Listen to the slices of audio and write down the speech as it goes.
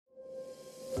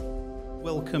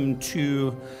Welcome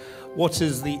to what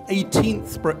is the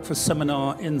 18th breakfast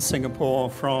seminar in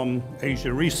Singapore from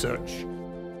Asia Research.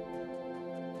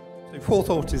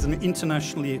 Forethought is an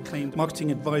internationally acclaimed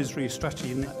marketing advisory,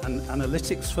 strategy and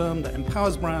analytics firm that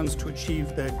empowers brands to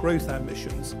achieve their growth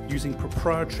ambitions using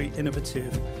proprietary,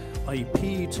 innovative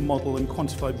IP to model and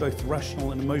quantify both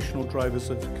rational and emotional drivers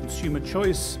of consumer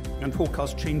choice and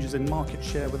forecast changes in market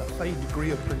share with a high degree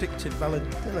of predictive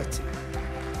validity.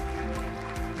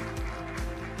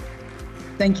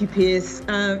 Thank you, Piers.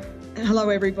 Hello,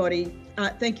 everybody.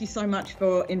 Thank you so much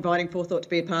for inviting Forethought to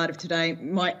be a part of today.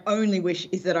 My only wish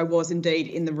is that I was indeed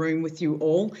in the room with you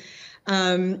all.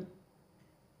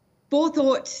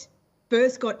 Forethought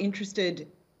first got interested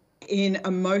in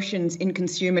emotions in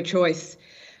consumer choice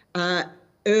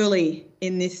early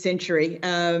in this century.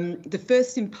 The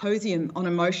first symposium on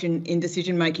emotion in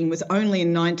decision making was only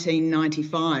in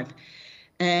 1995.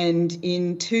 And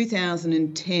in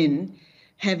 2010,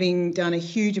 having done a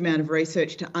huge amount of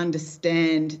research to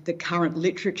understand the current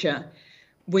literature,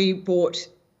 we brought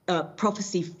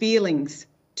Prophecy Feelings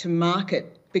to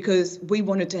market because we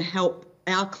wanted to help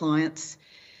our clients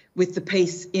with the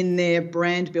piece in their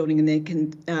brand building and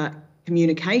their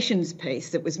communications piece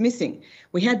that was missing.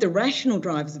 We had the rational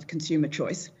drivers of consumer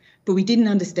choice, but we didn't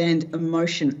understand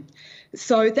emotion.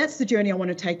 So that's the journey I want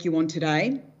to take you on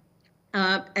today.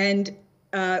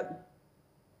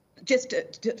 Just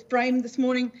to frame this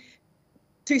morning,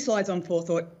 2 slides on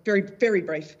Forethought, very, very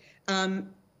brief.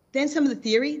 Then some of the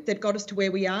theory that got us to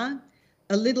where we are,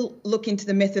 a little look into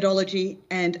the methodology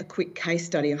and a quick case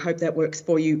study. I hope that works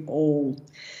for you all.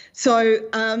 So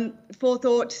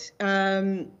Forethought,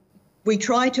 we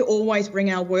try to always bring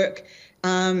our work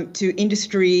to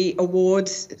industry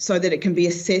awards so that it can be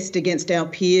assessed against our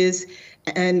peers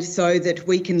and so that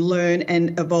we can learn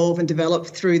and evolve and develop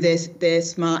through their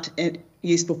smart and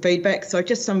useful feedback. So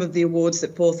just some of the awards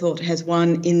that Forethought has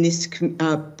won in this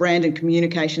brand and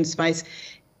communication space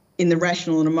in the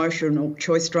rational and emotional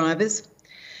choice drivers.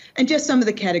 And just some of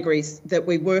the categories that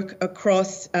we work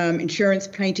across: insurance,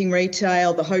 painting,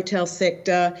 retail, the hotel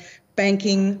sector,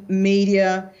 banking,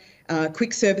 media,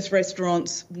 quick service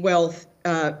restaurants, wealth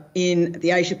in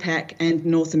the Asia Pac and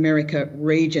North America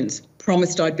regions.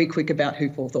 Promised I'd be quick about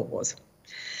who Forethought was.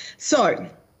 So,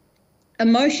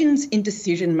 emotions in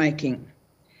decision making.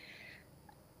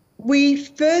 We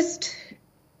first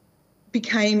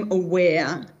became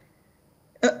aware,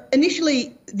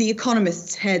 initially the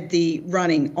economists had the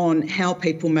running on how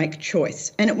people make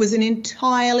choice, and it was an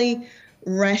entirely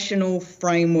rational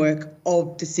framework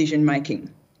of decision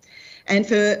making. And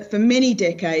for many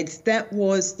decades, that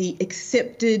was the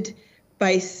accepted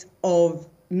base of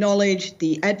knowledge.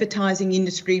 The advertising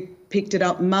industry picked it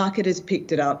up, marketers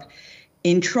picked it up,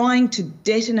 in trying to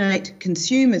detonate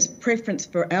consumers' preference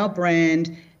for our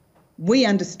brand. We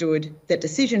understood that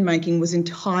decision-making was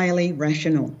entirely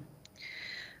rational.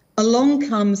 Along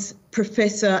comes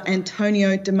Professor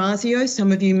Antonio Damasio.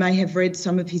 Some of you may have read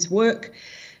some of his work,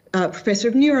 Professor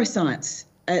of Neuroscience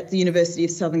at the University of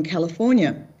Southern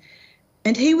California.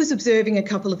 And he was observing a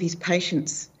couple of his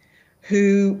patients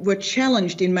who were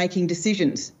challenged in making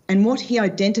decisions. And what he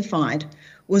identified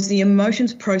was the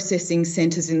emotions processing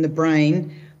centres in the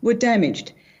brain were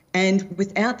damaged. And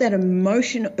without that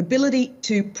ability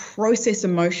to process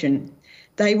emotion,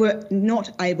 they were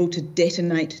not able to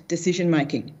detonate decision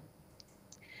making.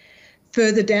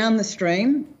 Further down the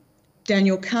stream,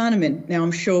 Daniel Kahneman. Now,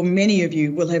 I'm sure many of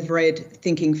you will have read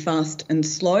Thinking Fast and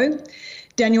Slow.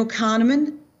 Daniel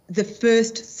Kahneman, the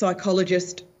first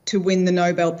psychologist to win the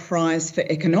Nobel Prize for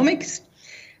Economics,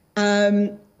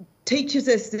 teaches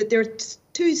us that there are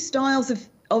 2 styles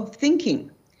of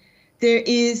thinking. There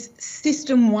is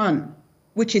system 1,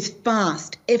 which is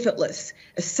fast, effortless,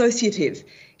 associative.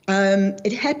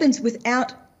 It happens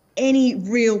without any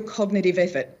real cognitive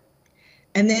effort.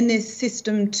 And then there's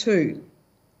system 2,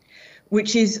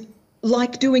 which is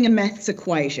like doing a maths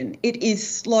equation. It is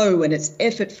slow and it's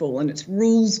effortful and it's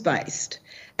rules-based.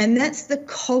 And that's the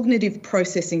cognitive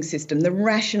processing system, the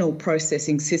rational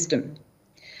processing system.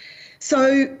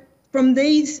 So from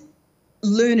these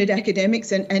learned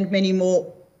academics and many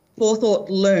more, Forethought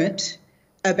learnt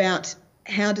about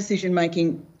how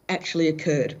decision-making actually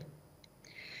occurred.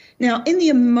 Now, in the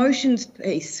emotions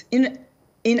piece, in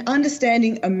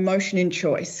understanding emotion in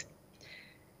choice,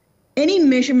 any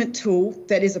measurement tool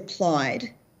that is applied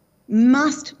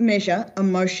must measure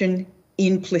emotion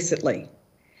implicitly.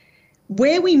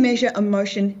 Where we measure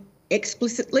emotion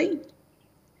explicitly,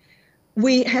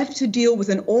 we have to deal with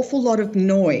an awful lot of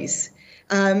noise.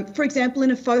 For example,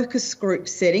 in a focus group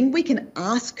setting, we can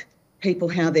ask people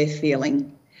how they're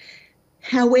feeling.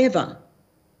 However,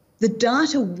 the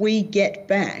data we get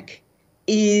back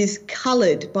is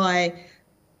coloured by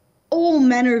all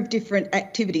manner of different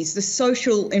activities, the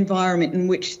social environment in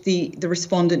which the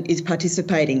respondent is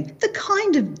participating, the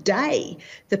kind of day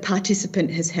the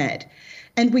participant has had.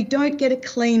 And we don't get a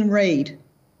clean read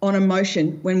on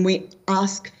emotion when we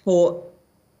ask for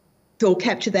or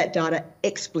capture that data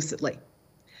explicitly.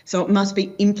 So it must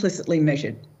be implicitly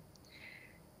measured.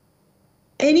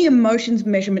 Any emotions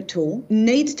measurement tool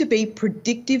needs to be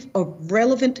predictive of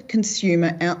relevant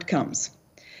consumer outcomes.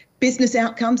 Business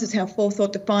outcomes is how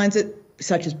Forethought defines it,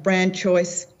 such as brand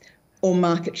choice or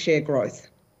market share growth.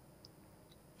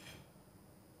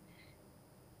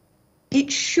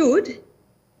 It should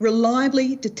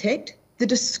reliably detect the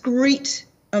discrete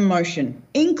emotion,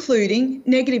 including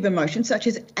negative emotions such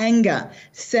as anger,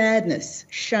 sadness,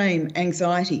 shame,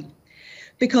 anxiety.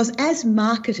 Because as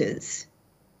marketers,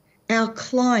 our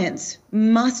clients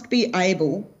must be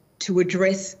able to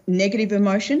address negative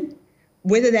emotion,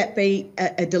 whether that be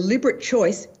a deliberate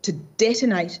choice to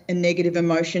detonate a negative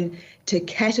emotion to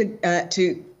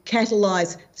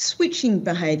catalyse switching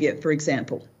behaviour, for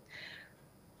example,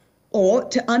 or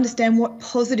to understand what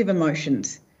positive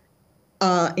emotions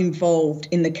are involved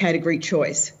in the category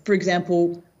choice. For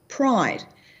example, pride.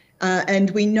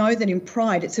 And we know that in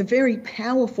pride, it's a very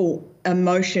powerful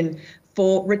emotion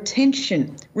for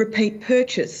retention, repeat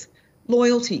purchase,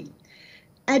 loyalty,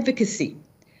 advocacy.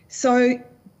 So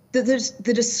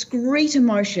the discrete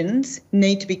emotions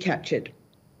need to be captured.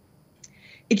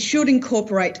 It should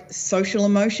incorporate social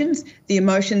emotions, the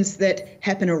emotions that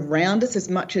happen around us as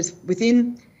much as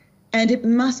within, and it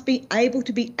must be able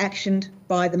to be actioned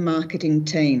by the marketing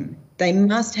team. They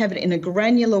must have it in a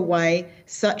granular way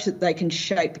such that they can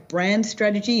shape brand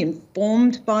strategy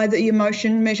informed by the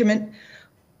emotion measurement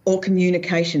or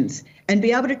communications, and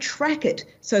be able to track it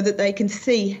so that they can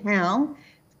see how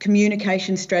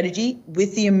communication strategy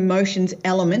with the emotions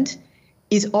element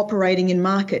is operating in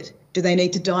market. Do they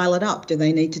need to dial it up? Do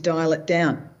they need to dial it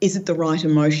down? Is it the right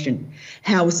emotion?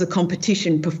 How is the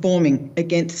competition performing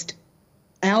against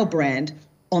our brand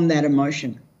on that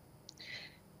emotion?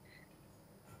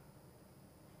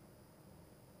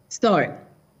 So,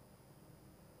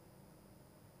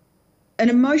 an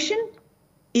emotion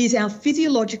is our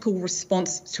physiological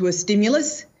response to a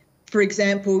stimulus. For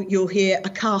example, you'll hear a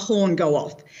car horn go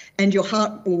off and your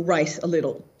heart will race a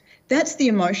little. That's the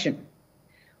emotion.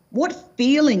 What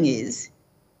feeling is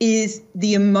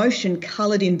the emotion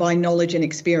coloured in by knowledge and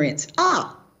experience.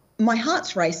 My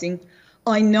heart's racing.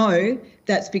 I know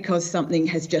that's because something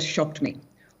has just shocked me.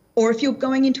 Or if you're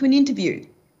going into an interview,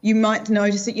 you might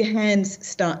notice that your hands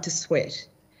start to sweat.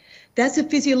 That's a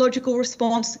physiological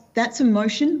response. That's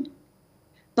emotion.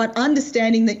 But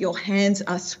understanding that your hands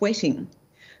are sweating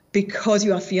because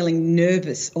you are feeling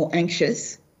nervous or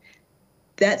anxious,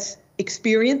 that's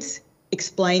experience,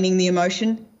 explaining the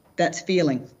emotion, that's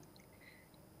feeling.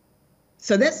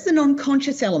 So that's the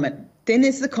non-conscious element. Then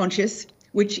there's the conscious,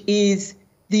 which is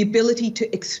the ability to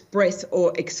express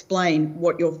or explain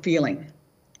what you're feeling.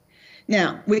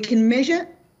 Now, we can measure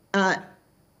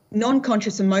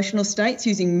non-conscious emotional states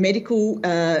using medical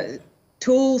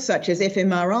tools such as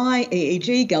fMRI,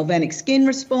 EEG, galvanic skin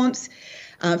response.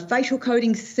 Facial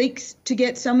coding seeks to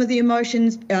get some of the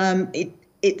emotions. Our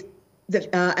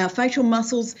facial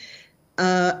muscles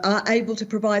are able to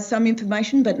provide some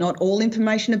information, but not all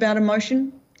information about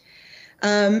emotion.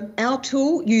 Our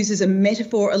tool uses a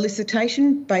metaphor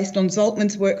elicitation based on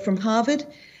Zoltman's work from Harvard,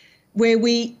 where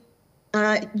we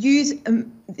use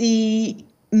the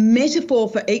metaphor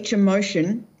for each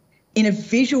emotion in a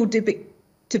visual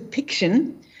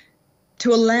depiction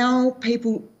to allow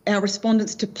people, our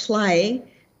respondents, to play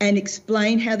and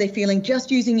explain how they're feeling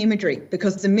just using imagery,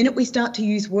 because the minute we start to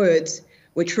use words,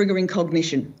 we're triggering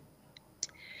cognition.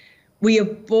 We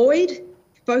avoid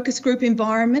focus group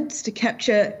environments to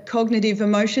capture cognitive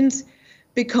emotions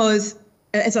because,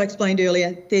 as I explained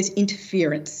earlier, there's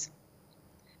interference.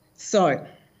 So,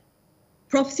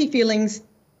 prophecy feelings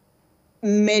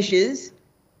measures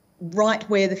right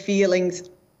where the feelings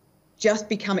just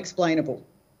become explainable.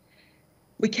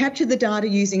 We capture the data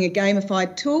using a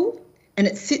gamified tool, and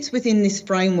it sits within this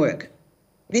framework.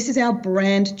 This is our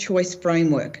brand choice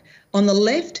framework. On the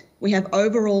left, we have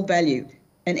overall value,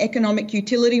 an economic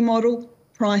utility model,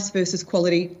 price versus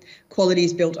quality. Quality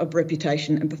is built of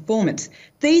reputation and performance.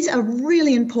 These are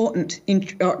really important in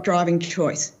driving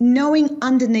choice. Knowing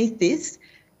underneath this,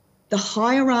 the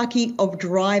hierarchy of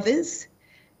drivers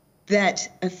that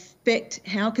affect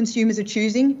how consumers are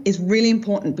choosing is really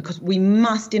important, because we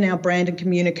must, in our brand and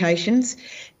communications,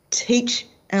 teach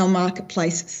our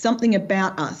marketplace something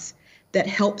about us that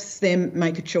helps them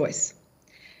make a choice.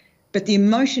 But the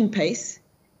emotion piece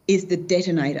is the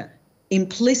detonator,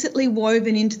 implicitly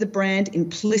woven into the brand,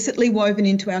 implicitly woven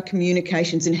into our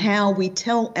communications and how we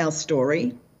tell our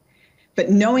story. But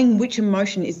knowing which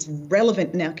emotion is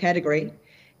relevant in our category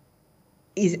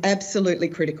is absolutely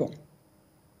critical.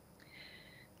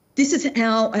 This is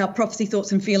how our prophecy,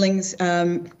 thoughts and feelings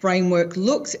framework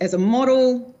looks as a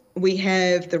model. We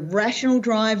have the rational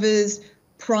drivers,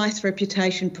 price,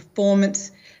 reputation,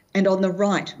 performance, and on the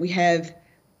right we have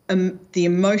the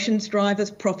emotions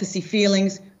drivers, prophecy,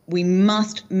 feelings. We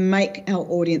must make our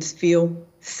audience feel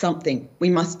something. We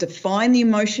must define the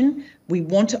emotion we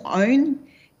want to own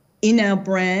in our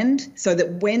brand so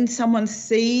that when someone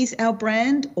sees our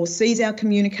brand or sees our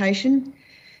communication,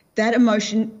 that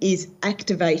emotion is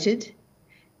activated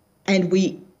and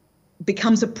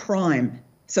becomes a prime.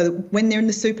 So that when they're in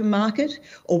the supermarket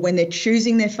or when they're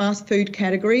choosing their fast food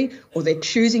category or they're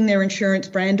choosing their insurance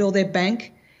brand or their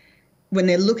bank, when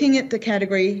they're looking at the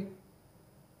category,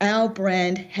 our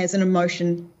brand has an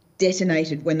emotion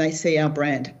detonated when they see our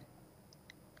brand.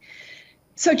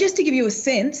 So just to give you a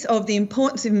sense of the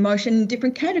importance of emotion in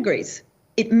different categories,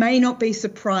 it may not be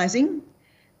surprising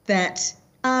that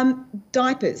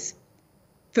diapers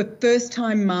for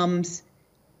first-time mums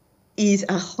is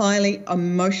a highly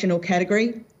emotional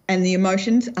category, and the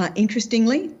emotions are,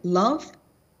 interestingly, love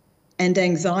and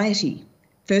anxiety.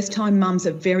 First-time mums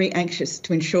are very anxious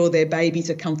to ensure their babies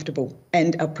are comfortable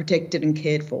and are protected and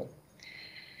cared for.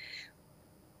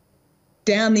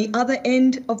 Down the other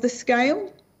end of the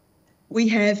scale, we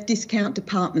have discount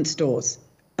department stores,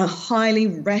 a highly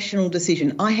rational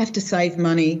decision. I have to save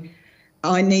money.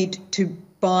 I need to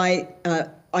buy,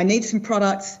 I need some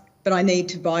products, but I need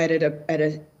to buy it at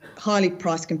a highly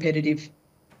price competitive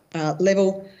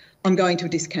level. I'm going to a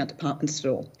discount department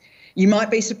store. You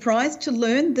might be surprised to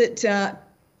learn that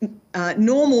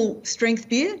normal strength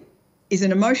beer is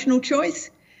an emotional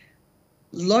choice.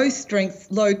 Low strength,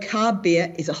 low carb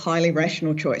beer is a highly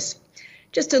rational choice.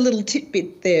 Just a little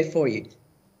tidbit there for you.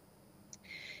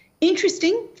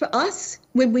 Interesting for us,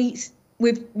 when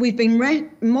we've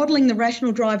been modelling the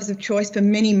rational drivers of choice for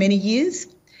many, many years,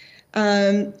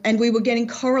 and we were getting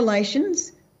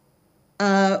correlations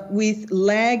with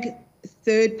lag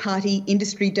third-party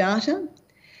industry data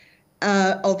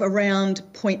of around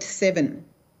 0.7.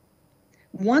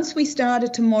 Once we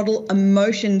started to model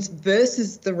emotions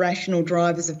versus the rational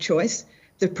drivers of choice,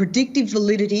 the predictive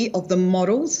validity of the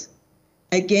models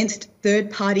against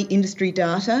third-party industry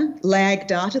data, lag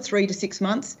data, 3 to 6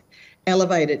 months,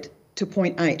 elevated to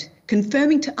 0.8,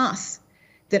 confirming to us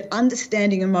that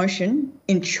understanding emotion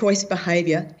in choice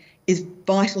behaviour is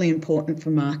vitally important for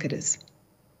marketers.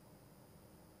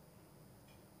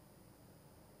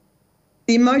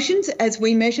 The emotions, as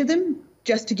we measure them,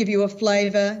 just to give you a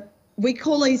flavour, we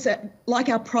call these like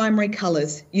our primary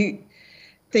colours.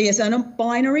 There's a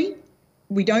binary.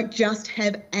 We don't just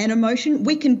have an emotion.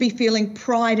 We can be feeling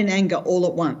pride and anger all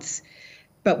at once,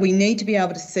 but we need to be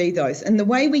able to see those. And the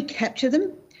way we capture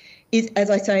them is, as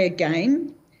I say, a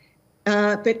game.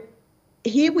 But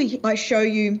here I show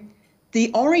you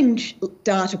the orange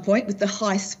data point with the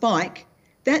high spike.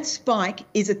 That spike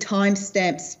is a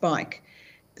time-stamped spike.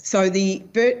 So the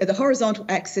horizontal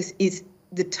axis is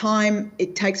the time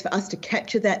it takes for us to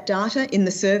capture that data in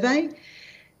the survey,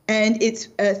 and it's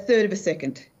a third of a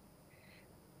second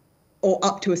or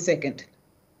up to a second.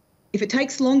 If it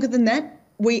takes longer than that,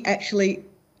 we actually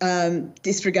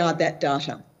disregard that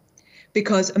data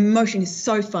because emotion is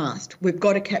so fast. We've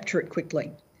got to capture it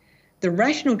quickly. The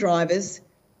rational drivers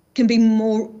can be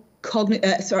more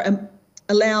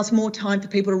allows more time for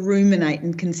people to ruminate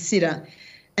and consider.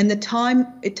 And the time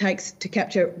it takes to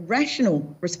capture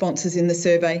rational responses in the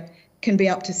survey can be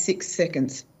up to 6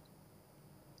 seconds.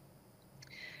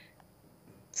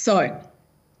 So,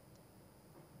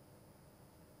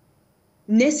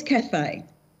 Nescafe.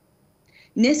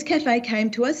 Nescafe came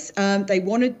to us. They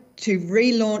wanted to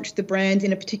relaunch the brand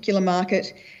in a particular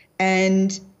market,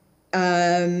 and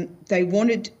they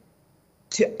wanted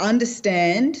to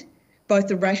understand both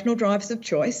the rational drivers of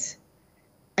choice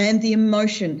and the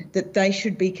emotion that they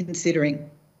should be considering.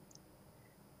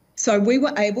 So we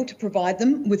were able to provide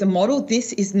them with a model.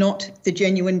 This is not the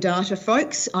genuine data,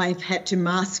 folks. I've had to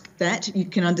mask that. You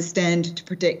can understand to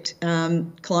protect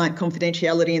client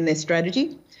confidentiality in their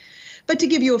strategy. But to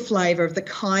give you a flavour of the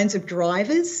kinds of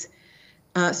drivers,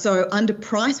 so under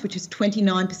price, which is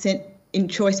 29% in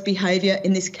choice behaviour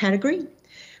in this category,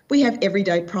 we have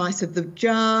everyday price of the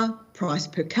jar, price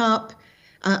per cup.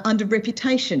 Under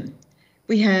reputation,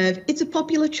 we have it's a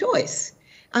popular choice,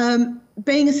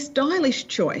 being a stylish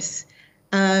choice.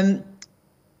 And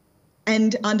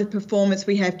under performance,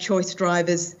 we have choice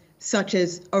drivers such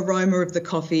as aroma of the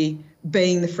coffee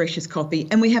being the freshest coffee,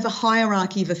 and we have a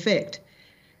hierarchy of effect.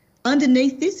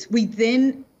 Underneath this, we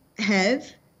then have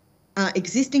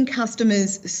existing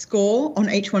customers' score on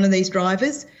each one of these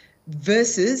drivers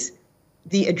versus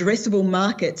the addressable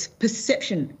market's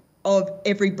perception of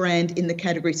every brand in the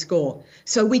category score.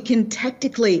 So we can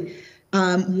tactically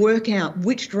work out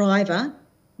which driver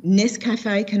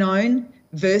Nescafe can own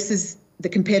versus the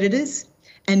competitors,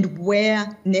 and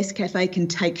where Nescafe can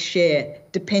take share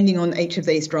depending on each of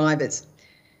these drivers.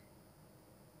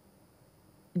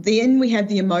 Then we have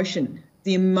the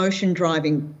emotion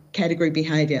driving category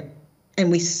behaviour.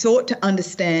 And we sought to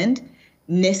understand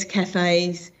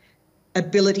Nescafe's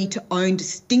ability to own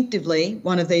distinctively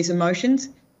one of these emotions,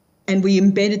 and we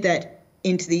embedded that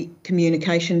into the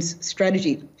communications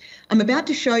strategy. I'm about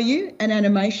to show you an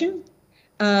animation,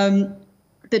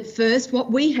 but first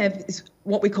what we have is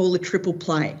what we call the triple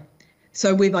play.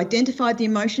 So we've identified the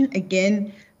emotion.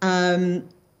 Again, the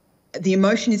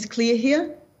emotion is clear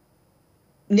here.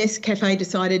 Nescafe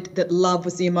decided that love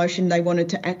was the emotion they wanted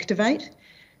to activate,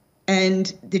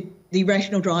 and the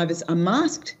rational drivers are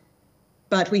masked,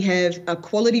 but we have a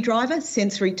quality driver,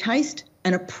 sensory taste,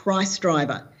 and a price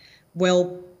driver,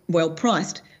 well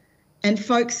priced. And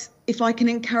folks, if I can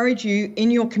encourage you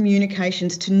in your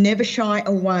communications to never shy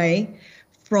away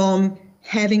from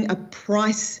having a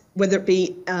price, whether it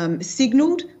be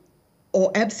signalled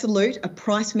or absolute, a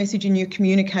price message in your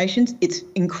communications, it's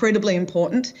incredibly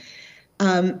important.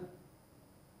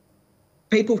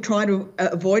 People try to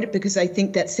avoid it because they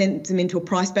think that sends them into a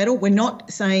price battle. We're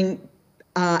not saying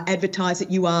advertise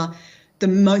that you are the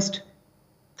most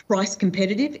price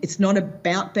competitive. It's not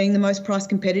about being the most price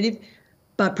competitive,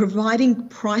 but providing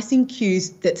pricing cues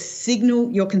that signal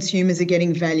your consumers are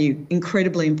getting value,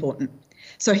 incredibly important.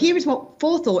 So here is what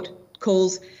Forethought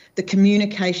calls the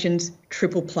communications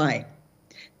triple play.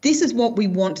 This is what we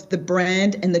want the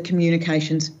brand and the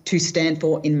communications to stand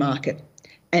for in market.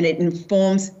 And it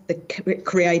informs the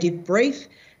creative brief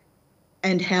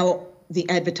and how the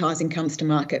advertising comes to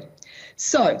market.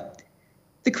 So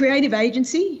the creative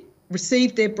agency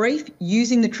received their brief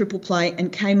using the triple play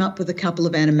and came up with a couple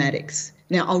of animatics.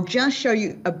 Now, I'll just show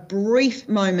you a brief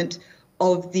moment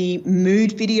of the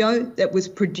mood video that was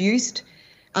produced.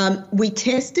 We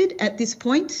tested at this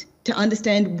point to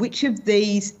understand which of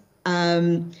these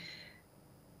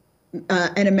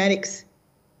animatics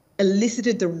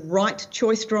elicited the right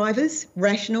choice drivers,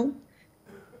 rational,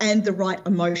 and the right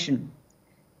emotion.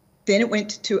 Then it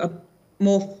went to a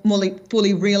more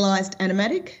fully realised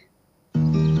animatic.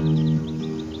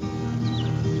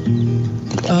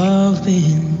 I've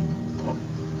been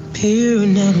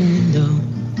peering out a window,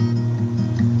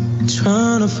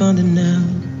 trying to find an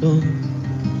arrow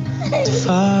to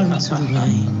fire into the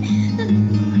rain.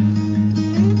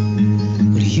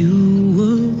 But you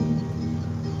were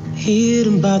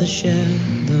hidden by the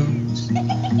shadows,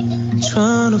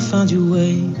 trying to find your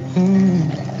way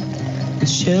home and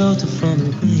shelter from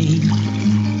the rain.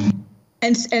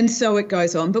 And so it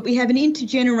goes on. But we have an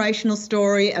intergenerational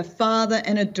story, a father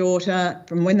and a daughter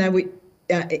from when they were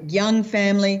a young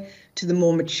family to the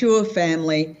more mature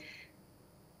family.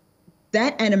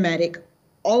 That animatic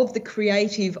of the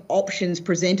creative options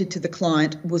presented to the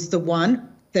client was the one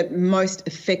that most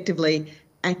effectively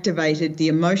activated the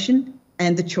emotion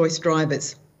and the choice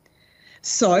drivers.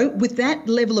 So with that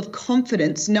level of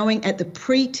confidence, knowing at the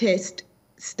pre-test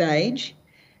stage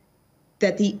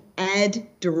that the ad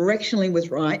directionally was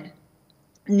right,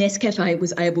 Nescafe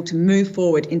was able to move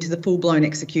forward into the full-blown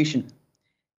execution.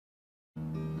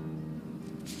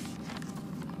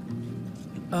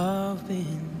 I've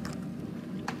been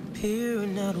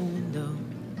peering out a window,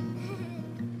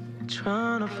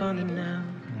 trying to find an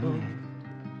arrow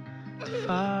to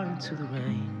fire into the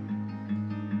rain.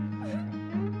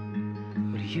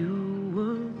 But you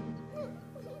were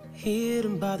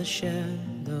hidden by the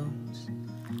shadows,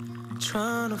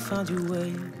 trying to find your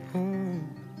way home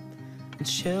and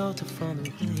shelter from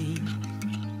the rain.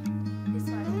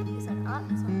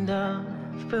 And I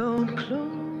felt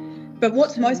close. But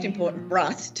what's most important for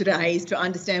us today is to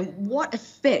understand what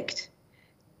effect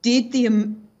did the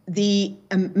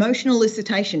emotional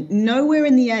elicitation. Nowhere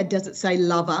in the ad does it say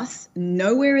love us.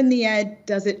 Nowhere in the ad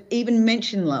does it even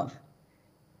mention love.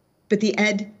 But the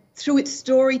ad, through its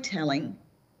storytelling,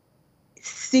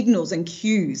 signals and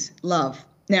cues love.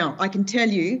 Now, I can tell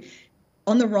you,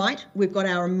 on the right, we've got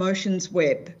our emotions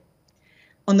web.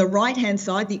 On the right-hand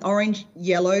side, the orange,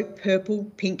 yellow, purple,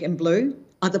 pink and blue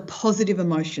are the positive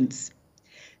emotions.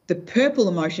 The purple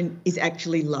emotion is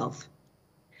actually love.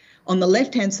 On the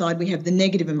left-hand side, we have the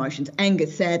negative emotions, anger,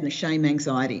 sadness, shame,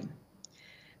 anxiety.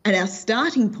 And our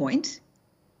starting point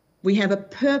we have a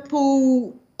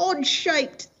purple,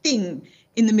 odd-shaped thing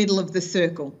in the middle of the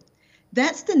circle.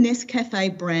 That's the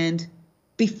Nescafe brand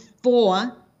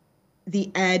before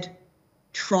the ad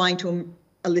trying to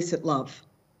elicit love.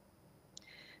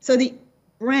 So the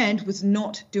brand was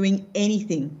not doing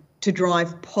anything to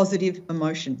drive positive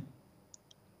emotion.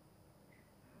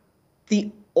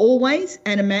 The always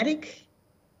animatic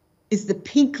is the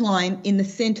pink line in the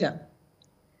centre.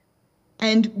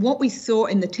 And what we saw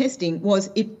in the testing was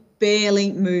it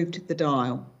barely moved the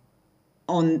dial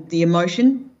on the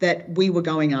emotion that we were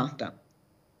going after.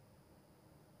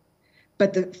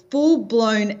 But the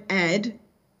full-blown ad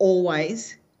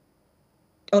always,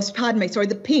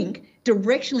 the pink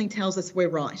directionally tells us we're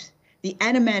right. The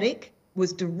animatic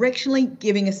was directionally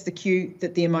giving us the cue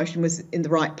that the emotion was in the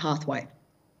right pathway.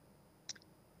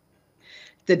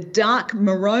 The dark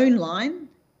maroon line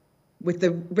with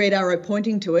the red arrow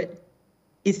pointing to it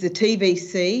is the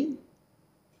TVC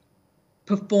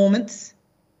performance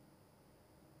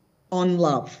on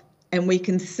love. And we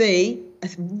can see a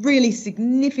really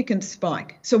significant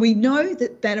spike. So we know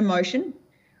that that emotion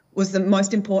was the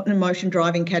most important emotion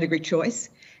driving category choice.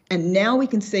 And now we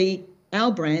can see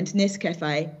our brand,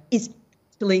 Nescafe, is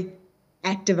actually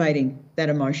activating that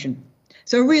emotion.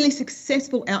 So a really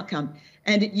successful outcome,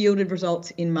 and it yielded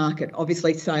results in market.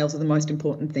 Obviously, sales are the most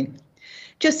important thing.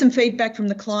 Just some feedback from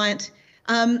the client.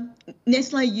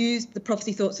 Nestle used the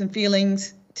prophecy, thoughts and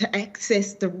feelings to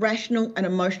access the rational and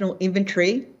emotional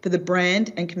inventory for the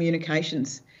brand and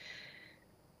communications.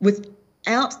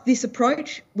 Without this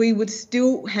approach, we would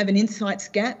still have an insights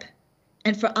gap.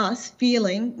 And for us,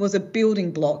 feeling was a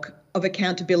building block of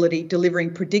accountability,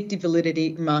 delivering predictive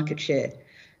validity, market share.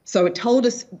 So it told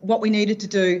us what we needed to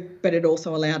do, but it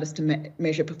also allowed us to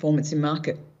measure performance in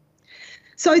market.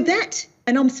 So that,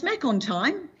 and I'm smack on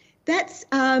time, that's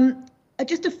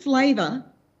just a flavour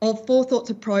of Forethought's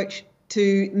approach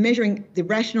to measuring the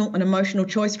rational and emotional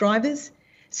choice drivers,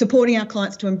 supporting our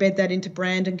clients to embed that into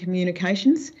brand and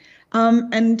communications.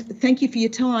 And thank you for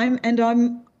your time, and I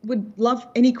would love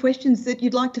any questions that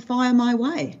you'd like to fire my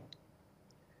way.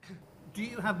 Do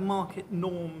you have market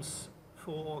norms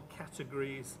for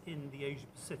categories in the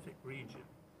Asia-Pacific region?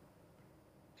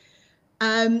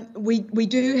 We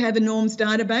do have a norms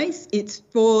database. It's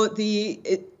for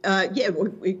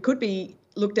it could be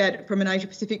looked at from an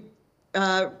Asia-Pacific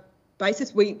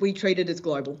basis. We treat it as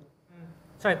global.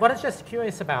 So what I was just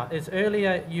curious about is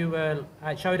earlier you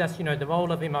showed us, the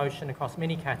role of emotion across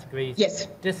many categories. Yes.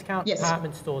 Discount Yes.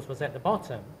 department stores was at the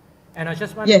bottom. And I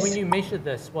just wondered, Yes. when you measured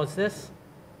this, was this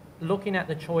looking at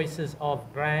the choices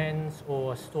of brands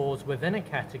or stores within a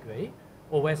category,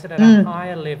 or was it at a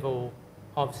higher level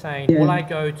of saying, will I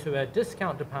go to a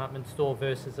discount department store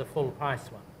versus a full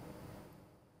price one?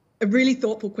 A really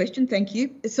thoughtful question, thank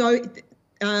you. So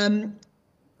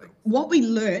what we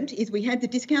learned is we had the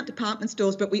discount department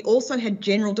stores, but we also had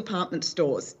general department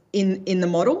stores in the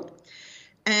model.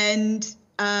 And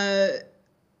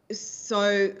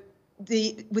so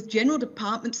with general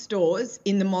department stores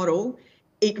in the model,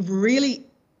 it really,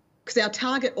 because our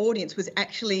target audience was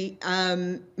actually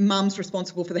mums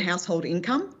responsible for the household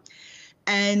income,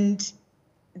 and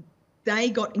they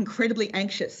got incredibly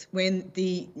anxious when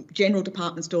the general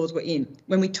department stores were in.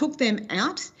 When we took them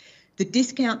out, the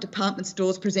discount department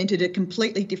stores presented a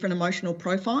completely different emotional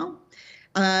profile,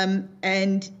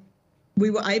 and we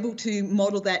were able to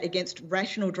model that against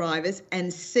rational drivers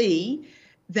and see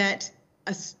that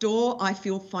a store I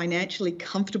feel financially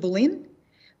comfortable in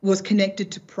was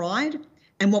connected to pride.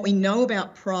 And what we know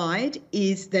about pride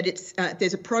is that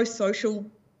there's a pro-social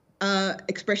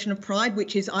expression of pride,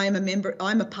 which is I'm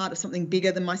a part of something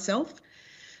bigger than myself.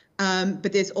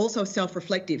 But there's also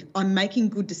self-reflective. I'm making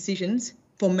good decisions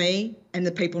for me and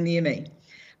the people near me.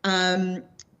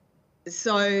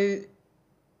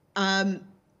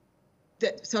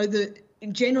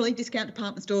 Generally, discount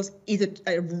department stores is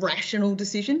a rational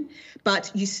decision,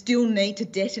 but you still need to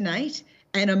detonate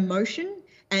an emotion.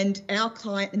 And our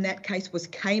client in that case was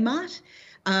Kmart,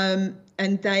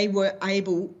 and they were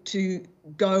able to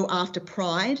go after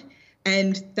pride,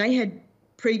 and they had,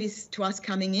 previous to us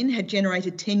coming in, had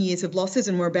generated 10 years of losses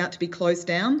and were about to be closed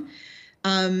down.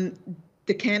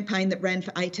 The campaign that ran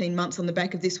for 18 months on the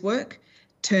back of this work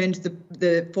turned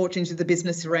the fortunes of the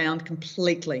business around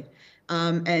completely,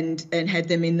 and had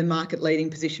them in the market leading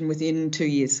position within 2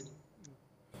 years.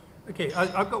 Okay,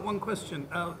 I've got one question.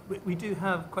 We do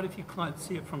have quite a few clients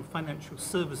here from financial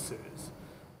services.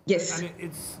 Yes. And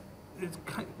it's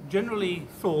generally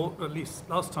thought, or at least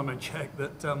last time I checked,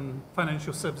 that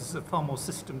financial services are far more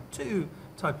system 2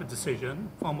 type of decision,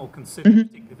 far more considered,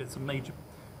 particularly if it's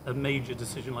a major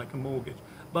decision like a mortgage.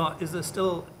 But is there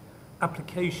still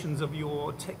applications of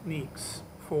your techniques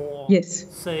for, Yes.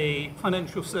 say,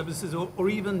 financial services or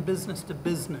even business to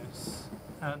business?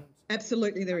 And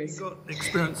Absolutely, there is. you've got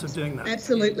experience of doing that.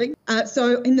 Absolutely.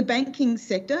 So in the banking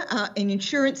sector, in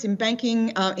insurance, in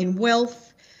banking, in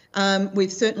wealth,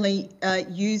 we've certainly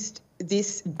used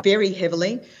this very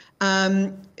heavily.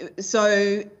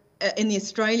 So in the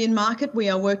Australian market, we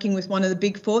are working with one of the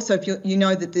big four. So if you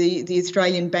know that the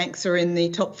Australian banks are in the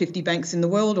top 50 banks in the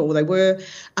world, or they were.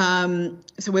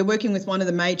 So we're working with one of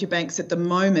the major banks at the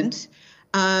moment.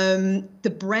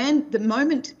 The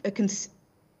moment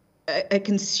a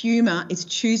consumer is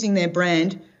choosing their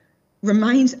brand,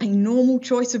 remains a normal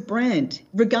choice of brand,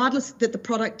 regardless that the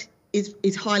product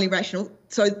is highly rational.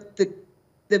 So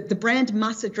the brand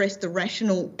must address the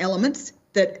rational elements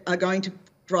that are going to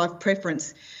drive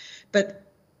preference. But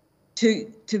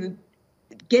to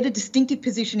get a distinctive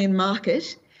position in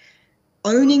market,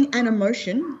 owning an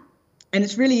emotion, and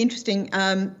it's really interesting.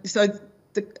 So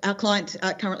our client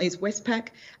currently is Westpac.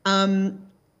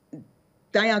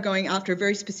 They are going after a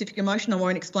very specific emotion. I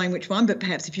won't explain which one, but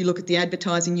perhaps if you look at the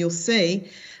advertising, you'll see,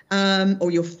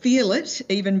 or you'll feel it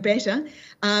even better.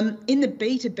 In the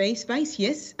B2B space,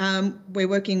 yes, we're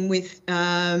working with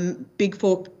a Big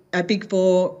Four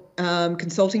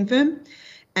consulting firm,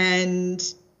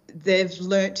 and they've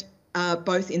learnt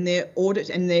both in their audit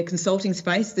and their consulting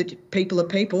space that people are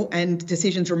people, and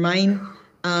decisions remain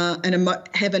have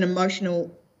an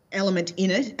emotional element in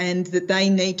it, and that they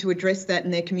need to address that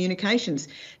in their communications.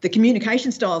 The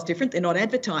communication style is different. They're not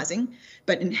advertising,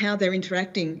 but in how they're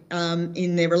interacting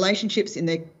in their relationships, in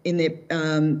their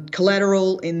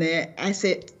collateral, in their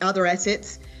other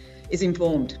assets, is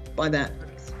informed by that.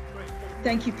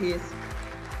 Thank you, Piers.